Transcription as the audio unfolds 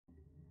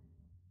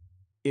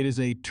It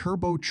is a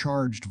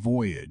turbocharged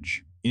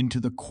voyage into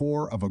the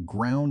core of a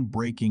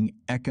groundbreaking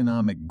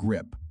economic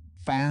grip,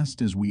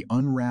 fast as we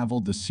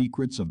unravel the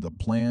secrets of the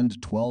planned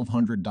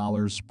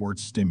 $1,200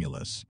 sports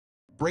stimulus.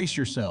 Brace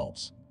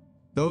yourselves.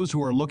 Those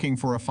who are looking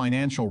for a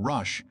financial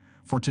rush,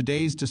 for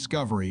today's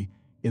discovery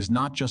is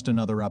not just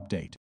another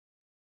update.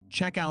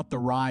 Check out the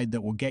ride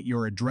that will get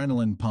your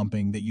adrenaline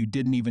pumping that you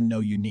didn't even know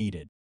you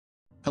needed.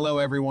 Hello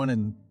everyone,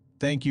 and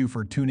thank you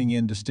for tuning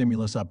in to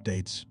Stimulus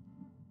Updates,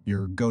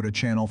 your go-to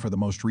channel for the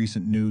most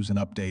recent news and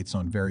updates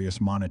on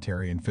various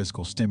monetary and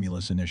fiscal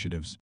stimulus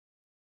initiatives.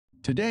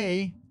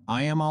 Today,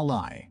 I am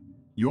Ali,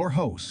 your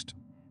host,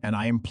 and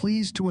I am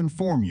pleased to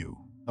inform you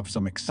of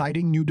some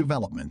exciting new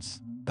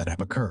developments that have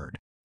occurred.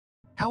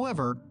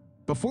 However,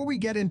 before we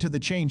get into the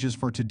changes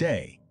for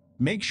today,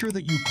 make sure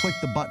that you click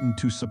the button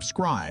to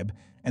subscribe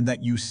and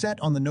that you set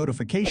on the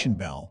notification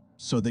bell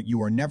so that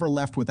you are never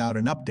left without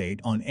an update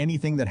on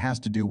anything that has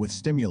to do with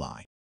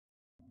stimuli.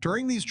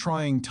 During these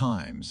trying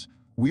times,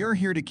 we are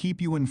here to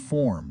keep you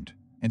informed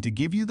and to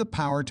give you the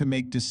power to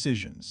make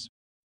decisions.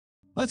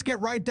 Let's get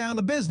right down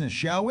to business,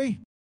 shall we?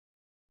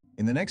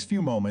 In the next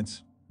few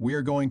moments, we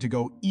are going to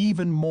go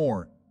even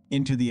more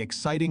into the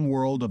exciting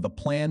world of the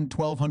planned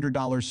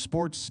 $1,200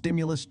 sports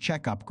stimulus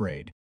check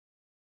upgrade,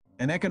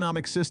 an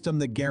economic system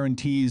that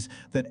guarantees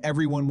that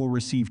everyone will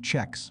receive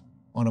checks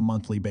on a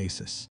monthly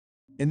basis.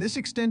 In this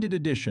extended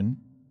edition,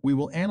 we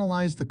will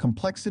analyze the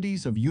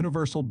complexities of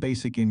universal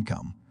basic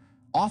income,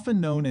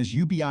 often known as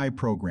UBI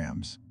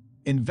programs,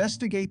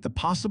 investigate the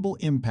possible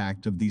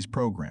impact of these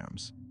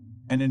programs,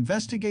 and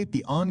investigate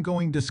the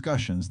ongoing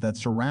discussions that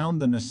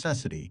surround the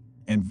necessity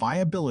and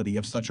viability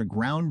of such a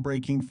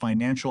groundbreaking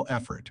financial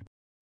effort.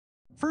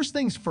 First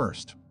things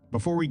first,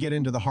 before we get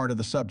into the heart of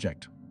the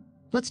subject,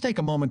 let's take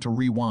a moment to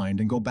rewind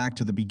and go back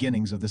to the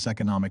beginnings of this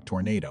economic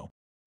tornado.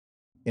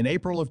 In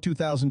April of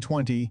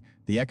 2020,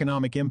 the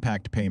economic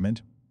impact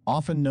payment,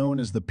 often known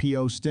as the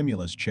PO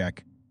stimulus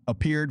check,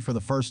 appeared for the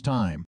first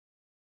time.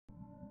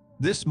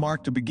 This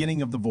marked the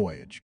beginning of the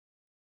voyage.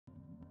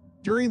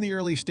 During the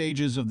early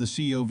stages of the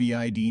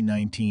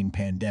COVID-19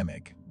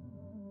 pandemic,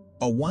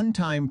 a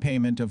one-time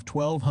payment of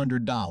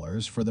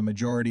 $1,200 for the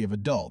majority of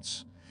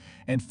adults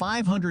and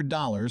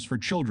 $500 for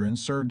children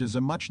served as a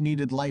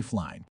much-needed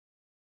lifeline.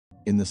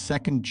 In the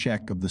second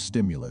check of the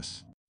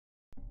stimulus,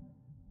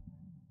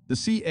 the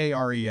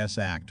CARES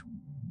Act,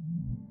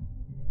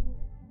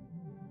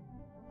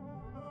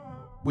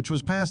 which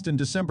was passed in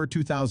December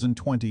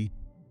 2020,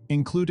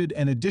 included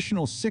an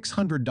additional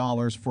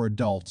 $600 for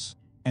adults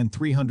and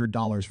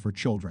 $300 for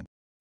children.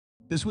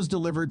 This was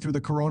delivered through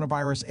the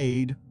Coronavirus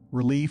Aid,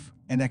 Relief,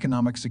 and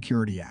Economic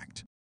Security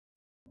Act.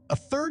 A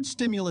third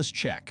stimulus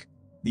check,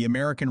 the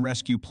American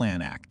Rescue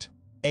Plan Act,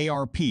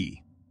 ARP,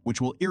 which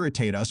will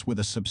irritate us with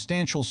a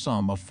substantial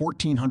sum of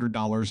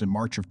 $1,400 in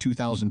March of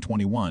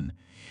 2021,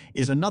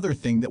 is another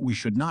thing that we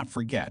should not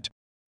forget.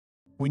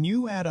 When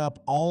you add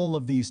up all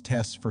of these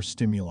tests for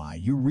stimuli,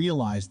 you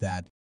realize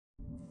that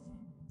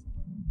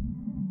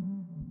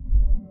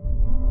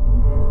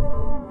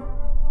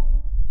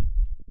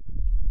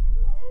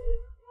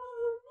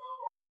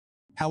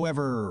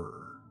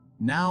however,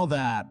 now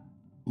that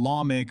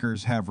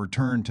lawmakers have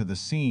returned to the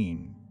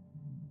scene,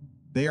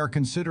 they are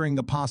considering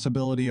the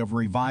possibility of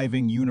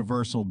reviving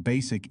universal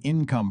basic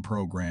income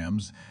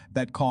programs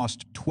that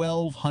cost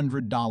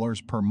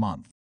 $1,200 per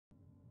month.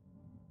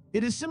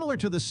 It is similar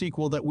to the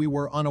sequel that we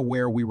were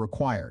unaware we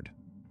required,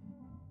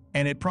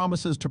 and it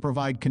promises to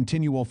provide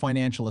continual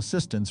financial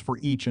assistance for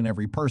each and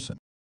every person.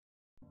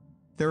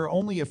 There are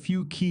only a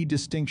few key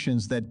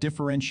distinctions that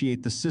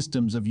differentiate the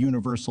systems of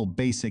universal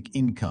basic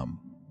income: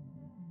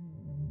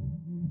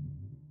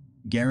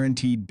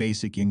 guaranteed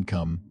basic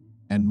income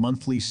and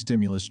monthly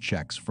stimulus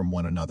checks from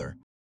one another.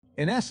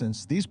 In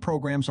essence, these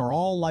programs are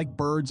all like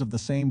birds of the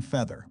same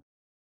feather.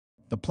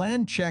 The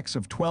planned checks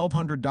of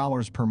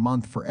 $1,200 per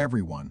month for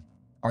everyone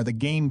are the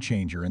game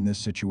changer in this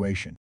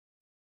situation.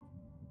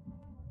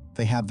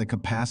 They have the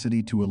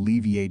capacity to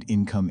alleviate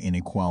income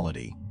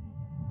inequality,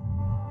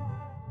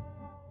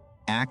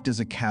 act as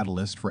a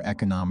catalyst for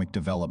economic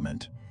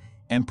development,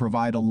 and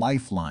provide a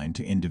lifeline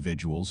to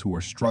individuals who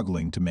are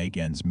struggling to make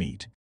ends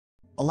meet.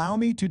 Allow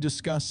me to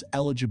discuss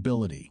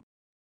eligibility.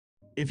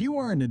 If you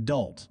are an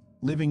adult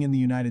living in the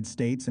United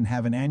States and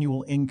have an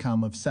annual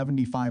income of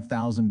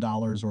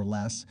 $75,000 or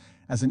less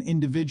as an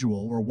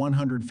individual or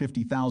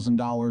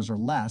 $150,000 or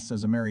less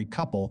as a married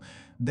couple,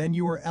 then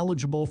you are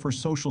eligible for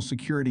Social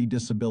Security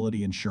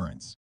disability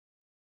insurance.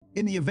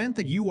 In the event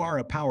that you are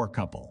a power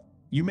couple,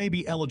 you may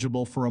be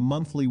eligible for a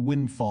monthly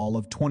windfall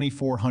of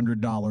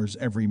 $2,400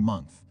 every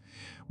month,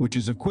 which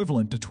is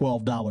equivalent to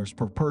 $12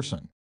 per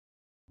person.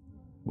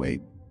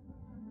 Wait,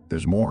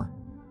 there's more.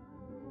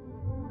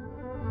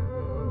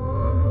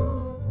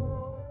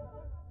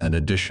 An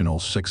additional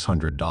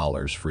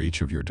 $600 for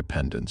each of your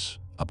dependents,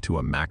 up to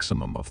a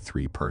maximum of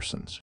 3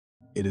 persons.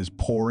 It is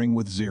pouring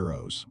with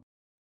zeros.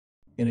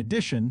 In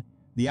addition,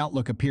 the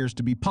outlook appears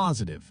to be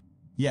positive,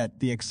 yet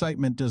the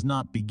excitement does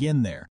not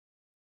begin there.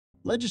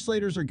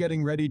 Legislators are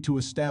getting ready to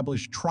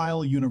establish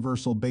trial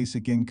universal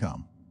basic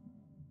income.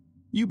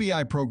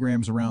 UBI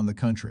programs around the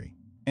country,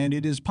 and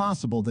it is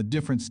possible that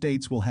different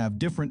states will have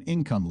different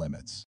income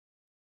limits.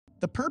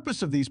 The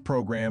purpose of these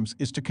programs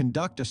is to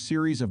conduct a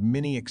series of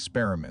mini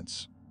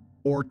experiments,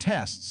 or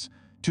tests,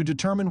 to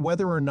determine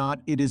whether or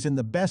not it is in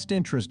the best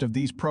interest of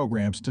these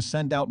programs to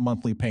send out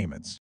monthly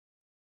payments.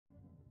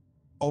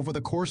 Over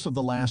the course of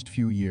the last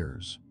few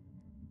years,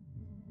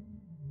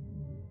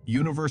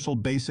 Universal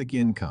Basic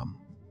Income,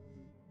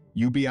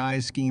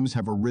 UBI schemes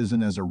have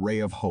arisen as a ray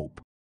of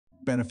hope.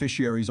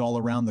 Beneficiaries all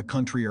around the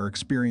country are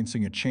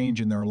experiencing a change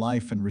in their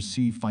life and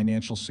receive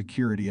financial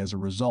security as a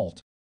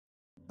result.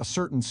 A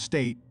certain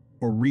state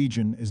or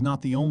region is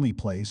not the only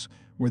place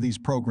where these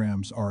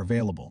programs are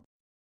available.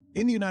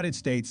 In the United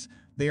States,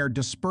 they are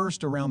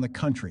dispersed around the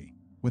country,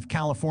 with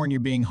California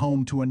being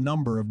home to a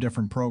number of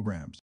different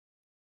programs.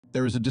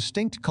 There is a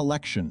distinct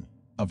collection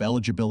of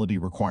eligibility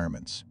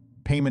requirements,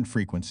 payment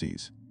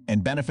frequencies,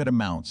 and benefit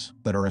amounts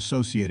that are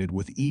associated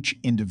with each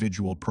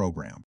individual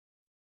program.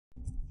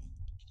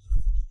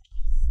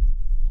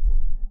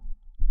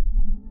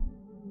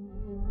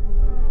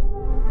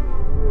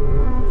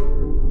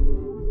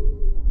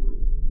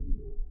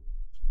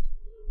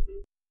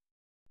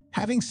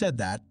 Having said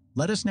that,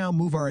 let us now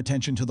move our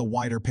attention to the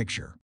wider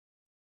picture.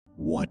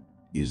 What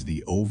is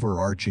the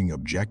overarching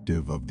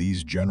objective of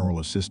these general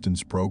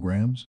assistance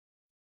programs?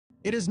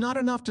 It is not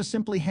enough to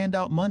simply hand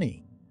out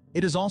money.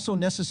 It is also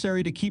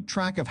necessary to keep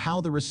track of how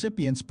the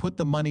recipients put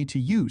the money to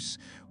use,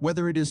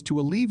 whether it is to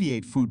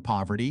alleviate food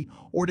poverty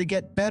or to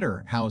get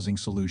better housing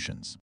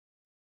solutions.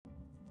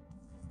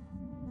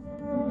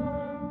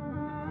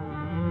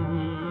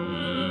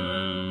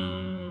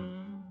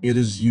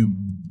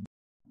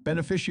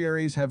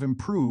 Beneficiaries have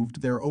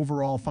improved their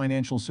overall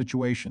financial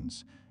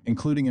situations,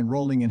 including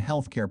enrolling in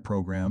healthcare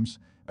programs,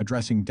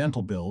 addressing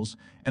dental bills,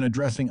 and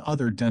addressing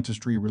other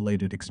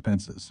dentistry-related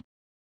expenses.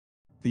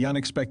 The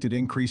unexpected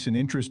increase in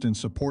interest and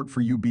support for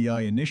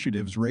UBI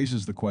initiatives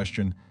raises the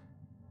question,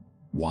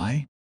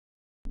 why?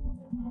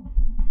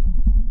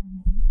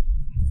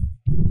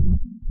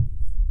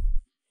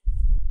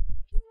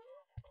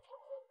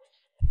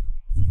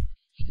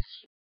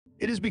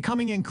 It is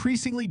becoming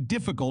increasingly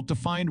difficult to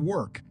find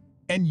work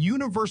and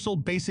universal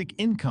basic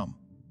income.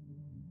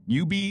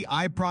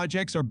 UBI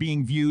projects are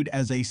being viewed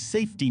as a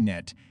safety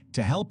net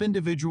to help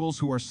individuals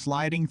who are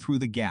sliding through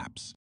the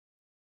gaps.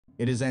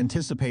 It is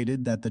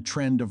anticipated that the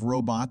trend of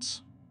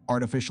robots,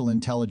 artificial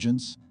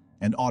intelligence,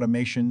 and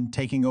automation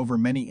taking over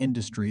many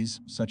industries,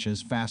 such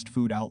as fast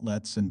food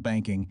outlets and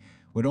banking,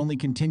 would only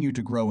continue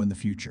to grow in the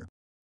future.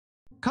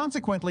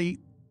 Consequently,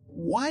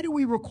 why do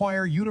we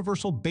require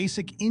universal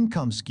basic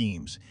income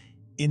schemes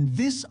in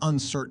this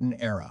uncertain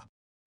era?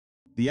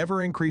 The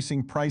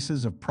ever-increasing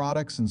prices of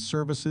products and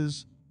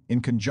services, in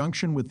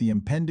conjunction with the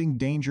impending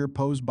danger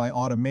posed by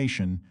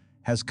automation,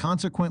 has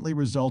consequently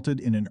resulted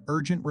in an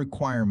urgent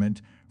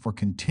requirement for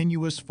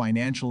continuous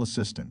financial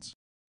assistance.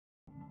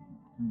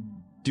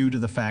 Due to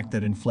the fact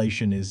that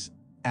inflation is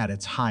at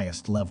its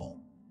highest level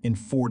in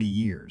 40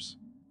 years,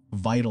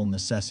 vital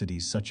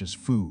necessities such as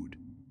food,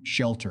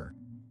 shelter,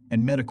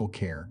 and medical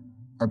care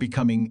are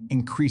becoming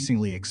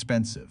increasingly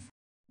expensive.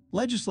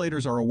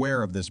 Legislators are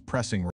aware of this pressing